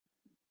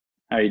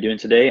How are you doing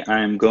today?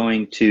 I'm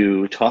going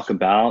to talk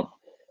about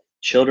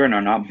children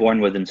are not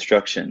born with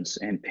instructions,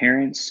 and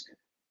parents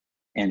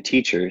and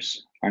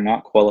teachers are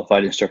not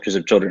qualified instructors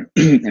of children.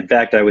 In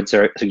fact, I would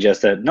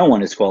suggest that no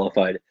one is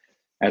qualified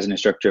as an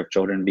instructor of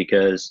children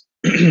because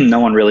no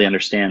one really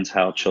understands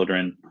how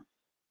children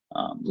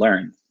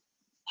learn.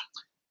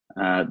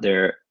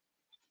 Well,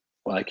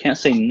 I can't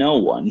say no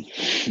one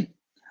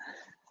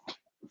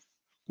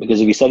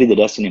because if you study the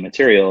Destiny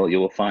material, you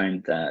will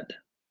find that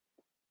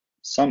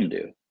some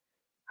do.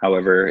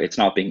 However, it's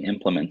not being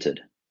implemented.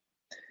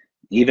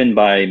 Even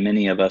by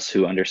many of us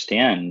who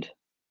understand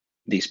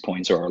these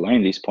points or are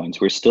learning these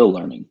points, we're still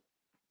learning,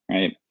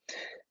 right?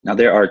 Now,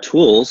 there are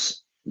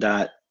tools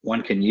that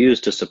one can use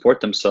to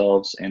support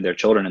themselves and their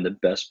children in the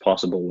best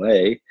possible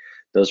way.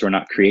 Those were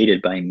not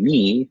created by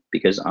me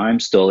because I'm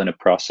still in a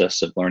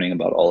process of learning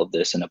about all of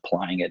this and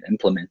applying it,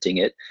 implementing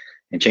it,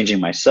 and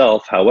changing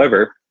myself.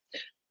 However,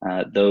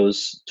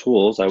 those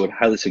tools I would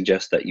highly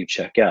suggest that you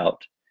check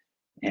out,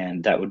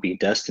 and that would be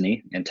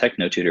Destiny and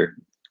TechnoTutor.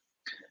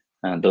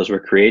 Those were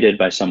created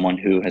by someone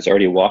who has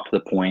already walked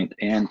the point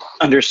and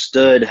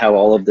understood how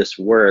all of this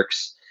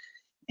works.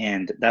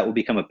 And that will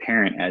become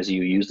apparent as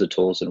you use the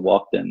tools and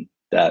walk them,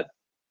 that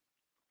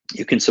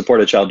you can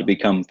support a child to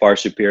become far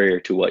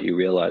superior to what you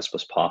realized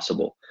was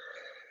possible.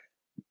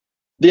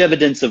 The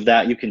evidence of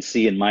that you can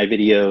see in my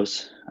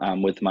videos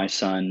with my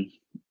son.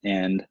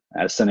 And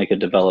as Seneca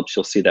develops,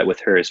 you'll see that with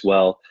her as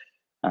well.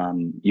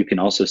 You can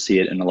also see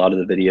it in a lot of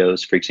the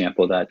videos, for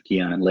example, that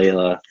Gian and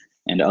Layla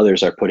and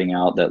others are putting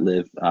out that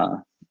live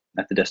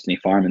at the Destiny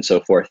Farm and so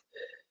forth.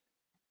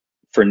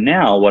 For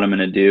now, what I'm going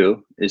to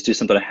do is do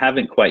something I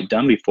haven't quite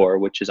done before,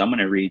 which is I'm going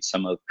to read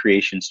some of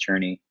Creation's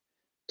Journey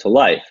to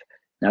Life.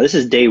 Now, this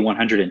is day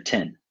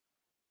 110.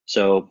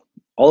 So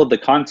all of the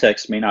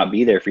context may not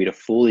be there for you to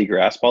fully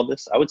grasp all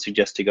this. I would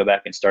suggest to go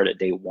back and start at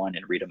day 1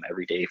 and read them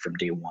every day from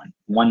day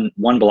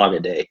one blog a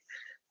day.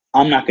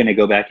 I'm not going to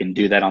go back and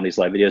do that on these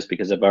live videos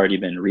because I've already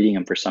been reading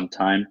them for some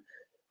time.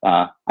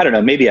 I don't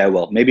know, maybe I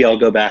will. Maybe I'll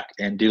go back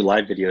and do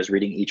live videos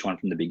reading each one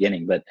from the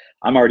beginning, but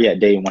I'm already at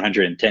day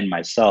 110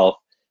 myself.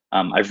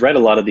 I've read a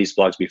lot of these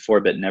blogs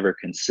before, but never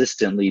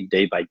consistently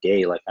day by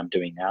day like I'm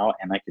doing now.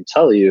 And I can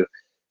tell you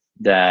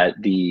that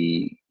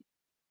the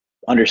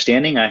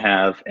understanding I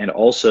have and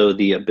also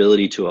the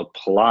ability to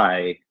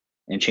apply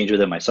and change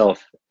within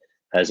myself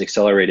has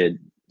accelerated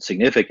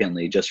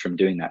significantly just from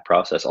doing that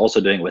process. Also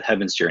doing it with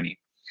Heaven's Journey.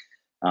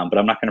 But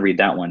I'm not going to read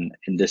that one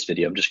in this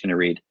video. I'm just going to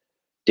read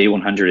day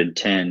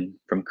 110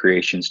 from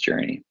Creation's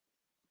Journey.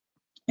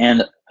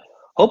 And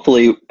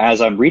hopefully,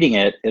 as I'm reading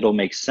it, it'll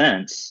make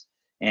sense.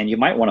 And you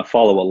might want to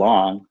follow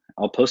along.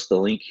 I'll post the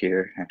link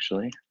here,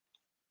 actually.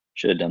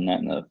 Should have done that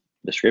in the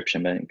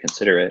description, but I didn't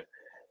consider it.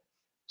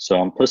 So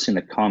I'm posting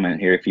the comment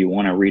here if you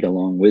want to read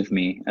along with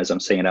me as I'm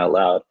saying it out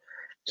loud.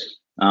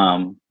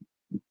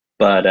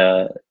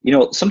 You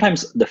know,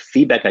 sometimes the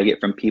feedback I get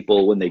from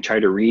people when they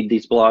try to read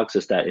these blogs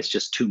is that it's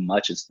just too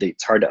much.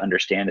 It's hard to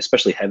understand,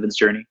 especially Heaven's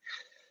Journey.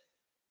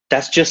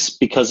 That's just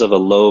because of a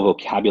low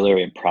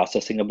vocabulary and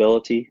processing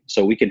ability.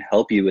 So we can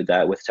help you with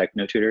that with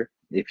TechnoTutor.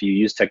 If you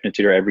use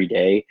TechnoTutor every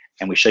day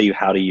and we show you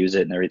how to use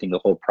it and everything, the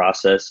whole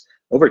process,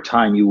 over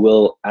time you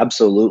will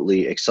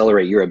absolutely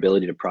accelerate your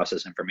ability to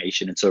process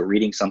information. And so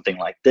reading something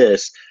like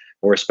this,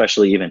 or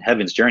especially even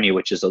Heaven's Journey,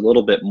 which is a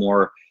little bit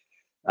more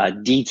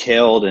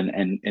detailed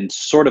and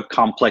sort of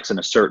complex in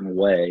a certain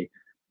way,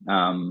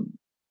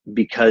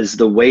 because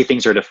the way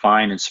things are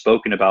defined and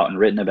spoken about and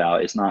written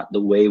about is not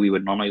the way we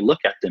would normally look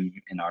at them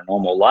in our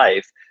normal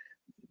life,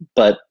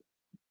 but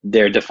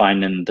they're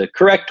defined in the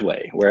correct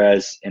way.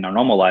 Whereas in our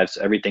normal lives,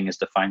 everything is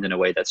defined in a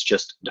way that's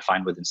just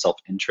defined within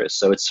self-interest.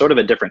 So it's sort of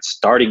a different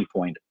starting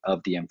point of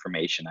the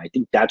information. I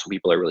think that's what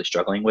people are really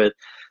struggling with.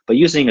 But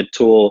using a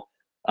tool,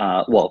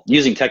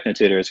 using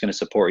TechnoTutor is going to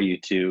support you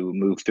to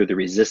move through the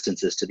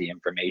resistances to the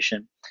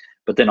information.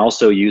 But then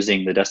also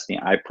using the Destiny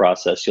I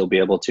process, you'll be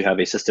able to have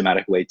a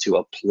systematic way to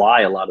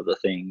apply a lot of the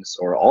things,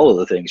 or all of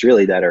the things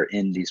really, that are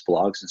in these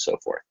blogs and so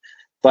forth.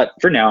 But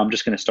for now, I'm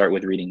just going to start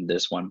with reading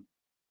this one.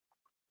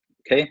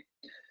 Okay,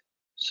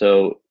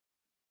 so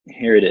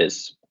here it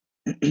is.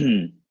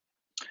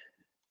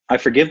 I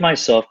forgive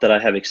myself that I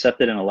have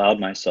accepted and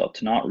allowed myself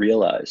to not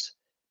realize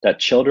that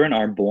children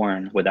are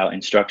born without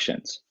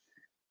instructions,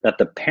 that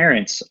the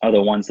parents are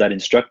the ones that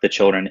instruct the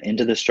children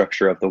into the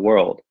structure of the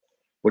world,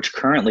 which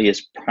currently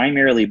is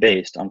primarily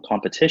based on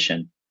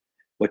competition,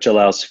 which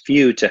allows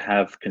few to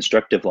have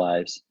constructive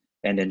lives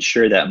and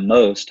ensure that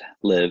most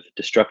live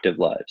destructive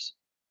lives.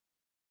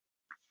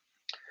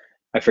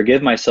 I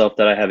forgive myself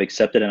that I have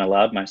accepted and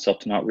allowed myself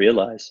to not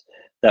realize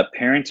that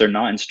parents are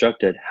not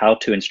instructed how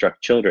to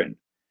instruct children,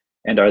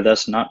 and are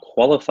thus not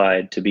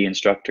qualified to be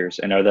instructors,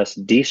 and are thus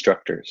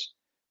destructors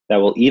that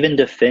will even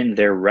defend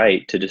their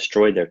right to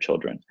destroy their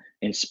children,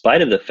 in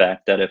spite of the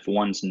fact that if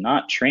one's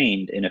not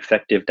trained in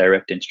effective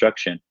direct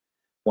instruction,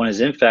 one is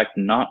in fact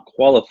not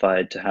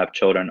qualified to have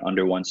children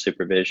under one's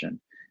supervision,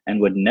 and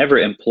would never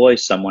employ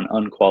someone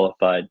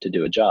unqualified to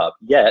do a job.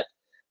 Yet,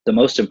 the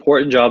most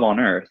important job on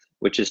earth,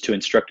 which is to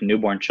instruct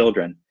newborn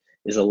children,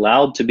 is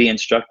allowed to be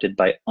instructed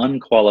by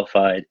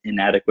unqualified,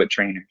 inadequate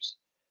trainers,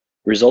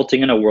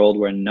 resulting in a world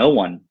where no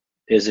one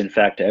is in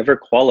fact ever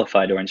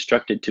qualified or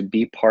instructed to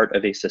be part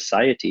of a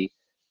society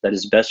that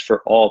is best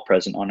for all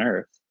present on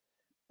earth.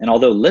 And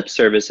although lip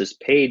service is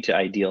paid to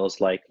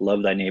ideals like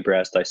love thy neighbor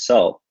as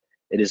thyself,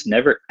 it is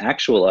never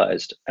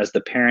actualized, as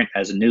the parent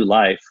as new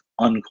life,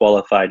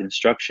 unqualified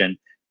instruction,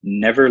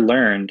 never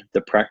learned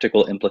the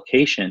practical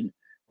implication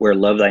where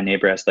love thy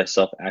neighbor as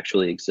thyself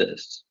actually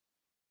exists.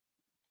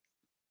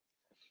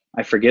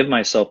 I forgive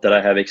myself that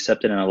I have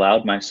accepted and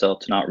allowed myself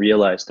to not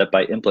realize that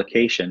by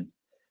implication,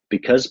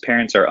 because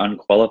parents are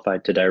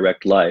unqualified to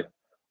direct life,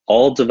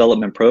 all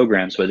development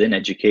programs within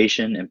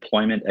education,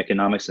 employment,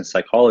 economics, and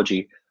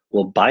psychology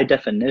will by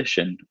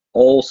definition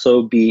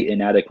also be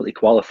inadequately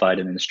qualified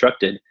and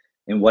instructed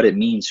in what it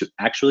means to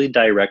actually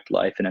direct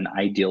life in an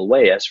ideal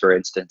way, as for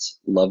instance,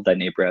 love thy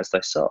neighbor as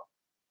thyself.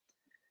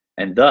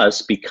 And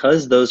thus,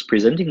 because those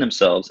presenting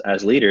themselves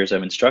as leaders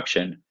of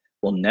instruction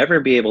will never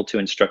be able to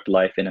instruct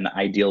life in an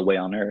ideal way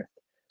on earth,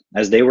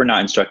 as they were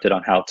not instructed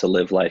on how to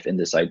live life in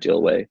this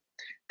ideal way.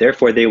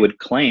 Therefore, they would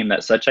claim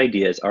that such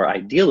ideas are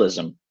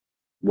idealism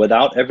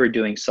without ever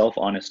doing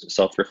self-honest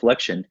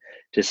self-reflection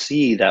to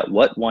see that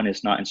what one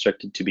is not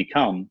instructed to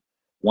become,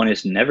 one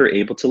is never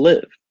able to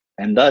live.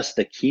 And thus,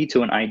 the key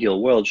to an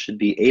ideal world should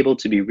be able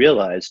to be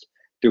realized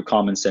through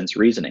common sense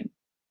reasoning.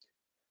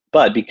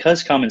 But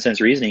because common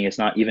sense reasoning is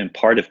not even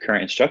part of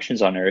current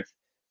instructions on earth,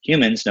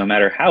 humans, no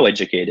matter how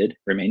educated,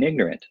 remain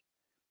ignorant,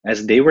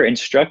 as they were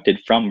instructed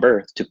from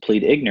birth to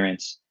plead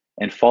ignorance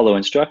and follow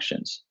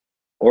instructions,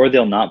 or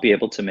they'll not be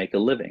able to make a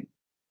living.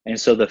 And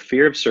so the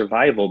fear of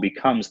survival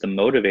becomes the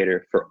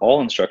motivator for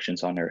all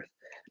instructions on earth,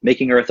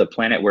 making earth a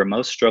planet where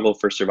most struggle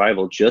for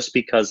survival just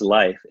because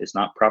life is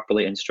not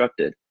properly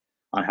instructed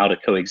on how to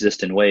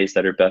coexist in ways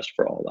that are best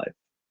for all life.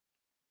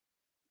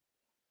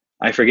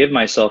 I forgive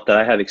myself that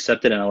I have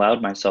accepted and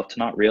allowed myself to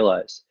not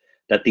realize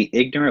that the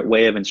ignorant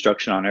way of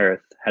instruction on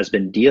earth has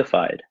been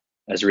deified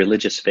as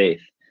religious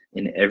faith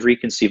in every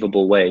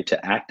conceivable way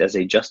to act as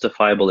a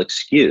justifiable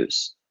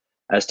excuse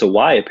as to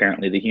why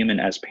apparently the human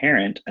as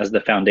parent, as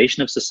the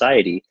foundation of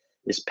society,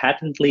 is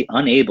patently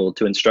unable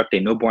to instruct a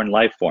newborn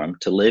life form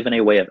to live in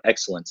a way of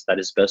excellence that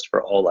is best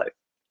for all life,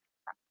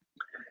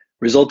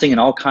 resulting in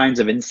all kinds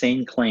of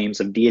insane claims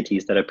of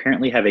deities that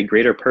apparently have a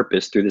greater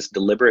purpose through this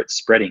deliberate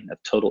spreading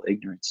of total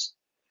ignorance.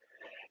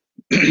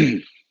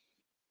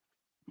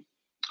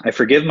 I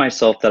forgive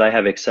myself that I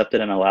have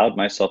accepted and allowed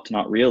myself to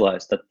not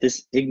realize that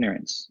this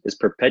ignorance is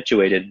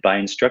perpetuated by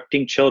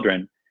instructing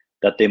children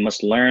that they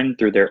must learn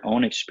through their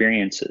own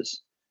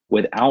experiences,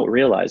 without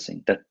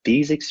realizing that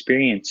these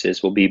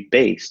experiences will be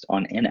based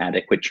on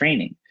inadequate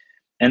training,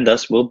 and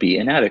thus will be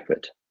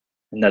inadequate,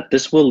 and that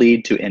this will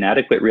lead to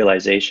inadequate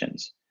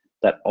realizations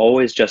that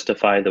always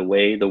justify the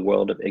way the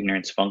world of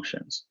ignorance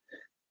functions.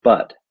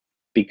 But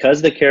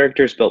because the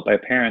characters built by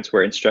parents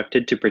were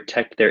instructed to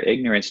protect their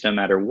ignorance no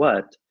matter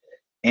what,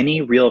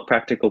 any real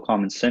practical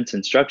common sense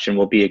instruction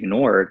will be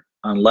ignored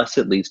unless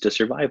it leads to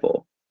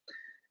survival.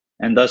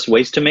 And thus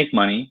ways to make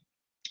money,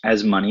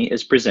 as money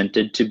is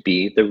presented to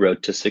be the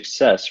road to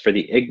success for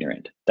the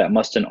ignorant that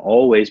must in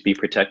all ways be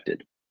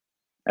protected,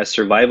 as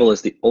survival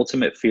is the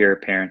ultimate fear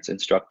parents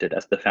instructed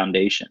as the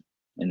foundation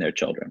in their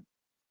children.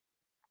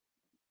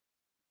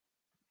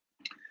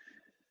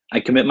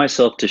 I commit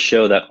myself to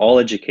show that all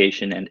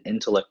education and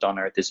intellect on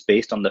earth is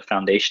based on the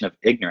foundation of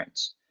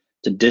ignorance,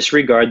 to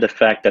disregard the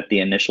fact that the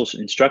initial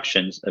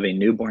instructions of a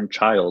newborn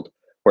child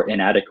were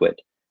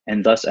inadequate,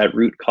 and thus at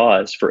root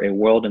cause for a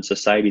world and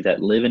society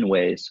that live in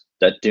ways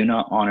that do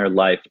not honor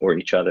life or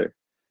each other,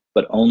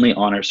 but only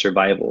honor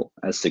survival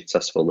as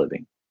successful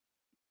living.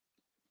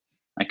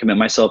 I commit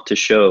myself to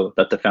show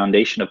that the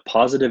foundation of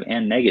positive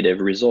and negative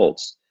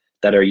results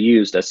that are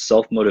used as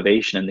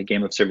self-motivation in the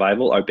game of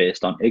survival are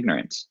based on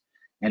ignorance,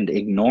 and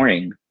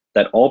ignoring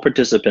that all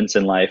participants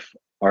in life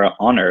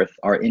on earth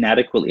are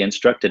inadequately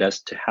instructed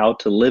as to how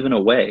to live in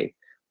a way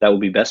that will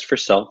be best for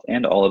self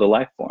and all of the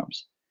life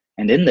forms.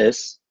 And in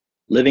this,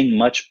 living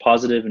much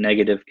positive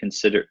negative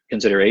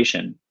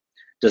consideration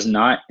does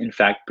not in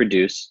fact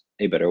produce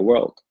a better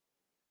world.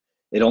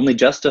 It only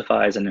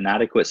justifies an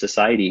inadequate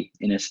society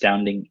in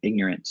astounding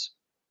ignorance.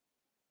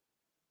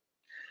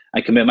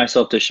 I commit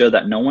myself to show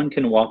that no one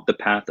can walk the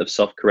path of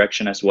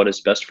self-correction as what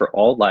is best for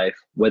all life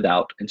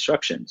without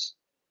instructions,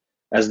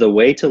 as the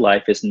way to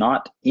life is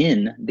not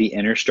in the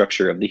inner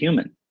structure of the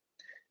human.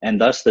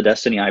 And thus the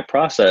Destiny I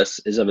process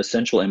is of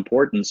essential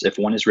importance if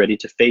one is ready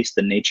to face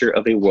the nature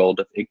of a world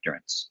of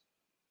ignorance.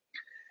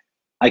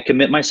 I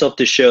commit myself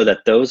to show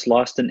that those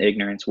lost in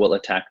ignorance will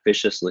attack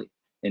viciously,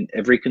 in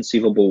every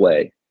conceivable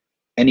way,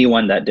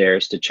 anyone that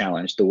dares to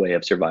challenge the way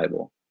of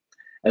survival,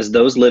 as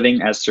those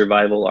living as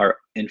survival are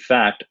in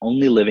fact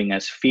only living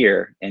as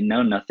fear and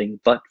know nothing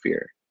but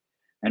fear.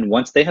 And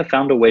once they have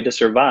found a way to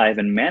survive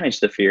and manage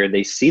the fear,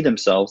 they see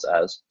themselves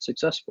as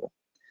successful.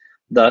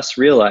 Thus,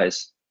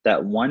 realize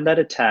that one that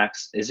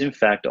attacks is in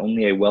fact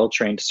only a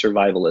well-trained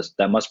survivalist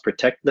that must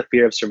protect the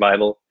fear of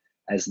survival,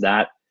 as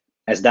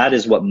that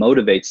is what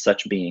motivates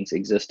such beings'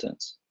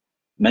 existence.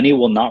 Many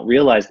will not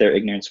realize their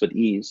ignorance with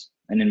ease,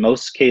 and in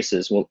most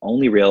cases will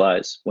only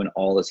realize when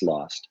all is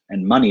lost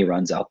and money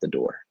runs out the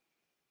door.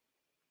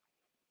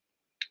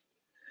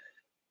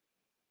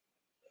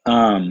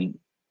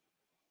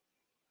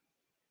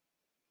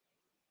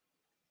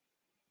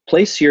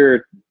 Place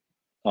your,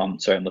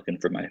 sorry, I'm looking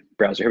for my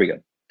browser. Here we go.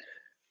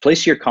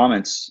 Place your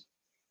comments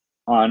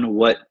on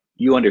what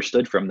you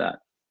understood from that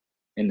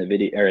in the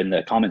video, or in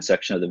the comment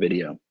section of the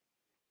video.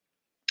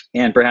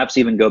 And perhaps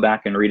even go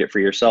back and read it for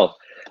yourself.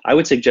 I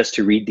would suggest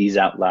to read these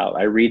out loud.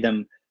 I read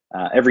them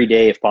every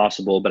day if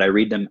possible, but I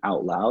read them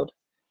out loud.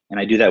 And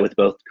I do that with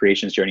both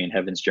Creation's Journey and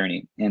Heaven's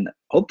Journey. And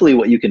hopefully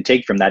what you can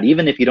take from that,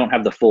 even if you don't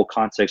have the full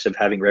context of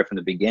having read from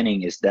the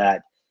beginning, is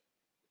that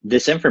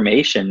this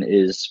information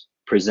is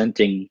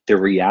presenting the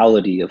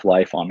reality of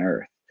life on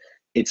earth.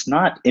 It's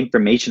not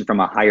information from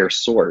a higher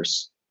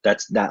source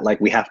that like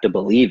we have to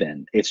believe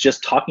in. It's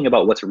just talking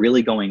about what's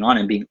really going on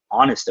and being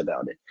honest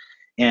about it.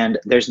 And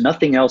there's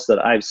nothing else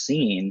that I've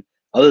seen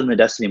other than the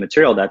Destiny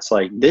material that's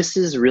like, this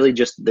is really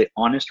just the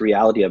honest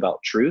reality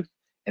about truth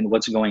and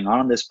what's going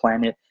on this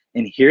planet,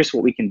 and here's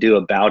what we can do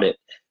about it.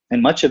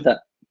 And much of that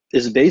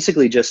is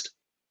basically just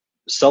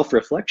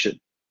self-reflection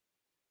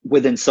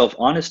within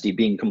self-honesty,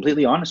 being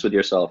completely honest with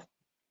yourself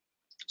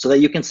so that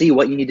you can see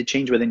what you need to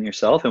change within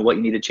yourself and what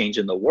you need to change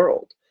in the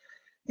world.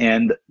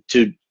 And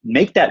to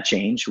make that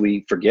change,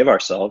 we forgive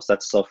ourselves,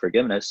 that's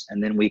self-forgiveness,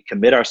 and then we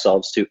commit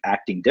ourselves to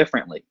acting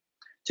differently,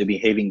 to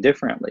behaving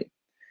differently.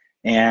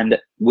 And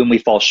when we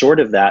fall short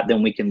of that,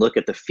 then we can look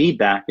at the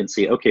feedback and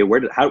see, okay, why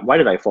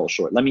did I fall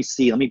short? Let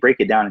me break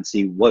it down and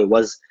see what it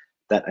was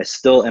that I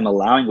still am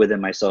allowing within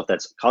myself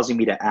that's causing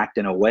me to act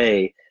in a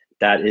way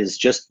that is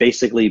just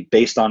basically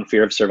based on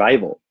fear of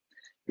survival.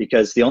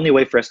 Because the only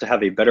way for us to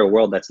have a better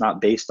world that's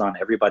not based on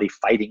everybody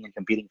fighting and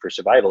competing for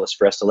survival is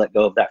for us to let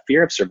go of that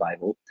fear of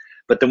survival.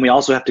 But then we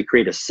also have to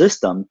create a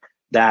system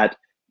that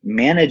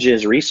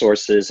manages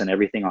resources and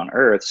everything on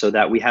earth so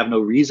that we have no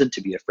reason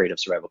to be afraid of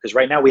survival. Because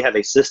right now we have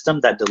a system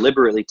that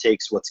deliberately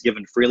takes what's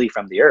given freely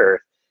from the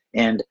earth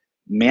and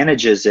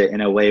manages it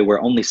in a way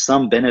where only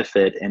some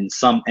benefit and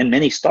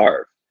many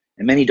starve,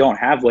 and many don't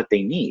have what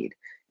they need.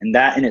 And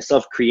that in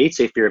itself creates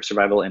a fear of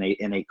survival and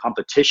a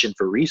competition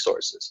for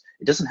resources.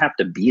 It doesn't have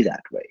to be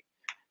that way,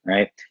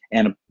 right?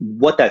 And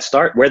where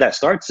that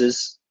starts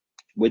is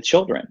with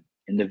children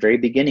in the very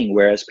beginning,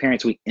 where as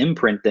parents we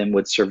imprint them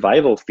with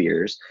survival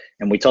fears,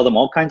 and we tell them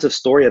all kinds of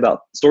stories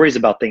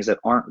about things that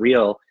aren't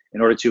real in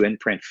order to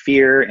imprint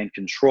fear and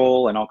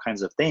control and all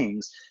kinds of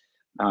things.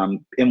 And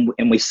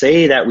we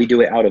say that we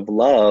do it out of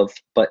love,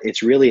 but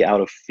it's really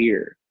out of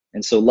fear.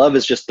 And so love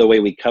is just the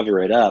way we cover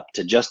it up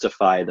to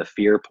justify the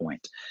fear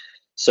point.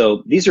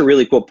 So these are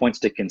really cool points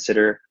to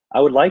consider. I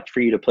would like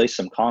for you to place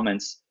some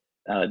comments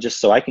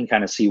just so I can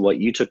kind of see what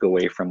you took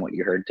away from what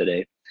you heard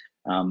today.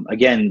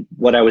 Again,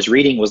 what I was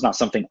reading was not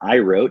something I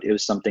wrote. It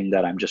was something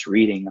that I'm just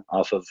reading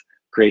off of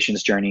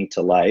Creation's Journey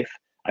to Life.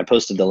 I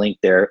posted the link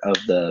there of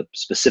the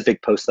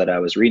specific post that I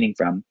was reading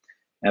from.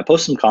 And I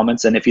posted some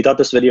comments, and if you thought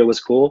this video was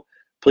cool,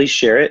 please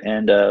share it,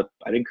 and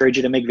I'd encourage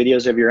you to make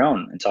videos of your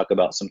own and talk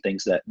about some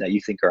things that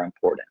you think are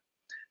important.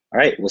 All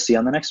right, we'll see you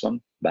on the next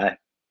one. Bye.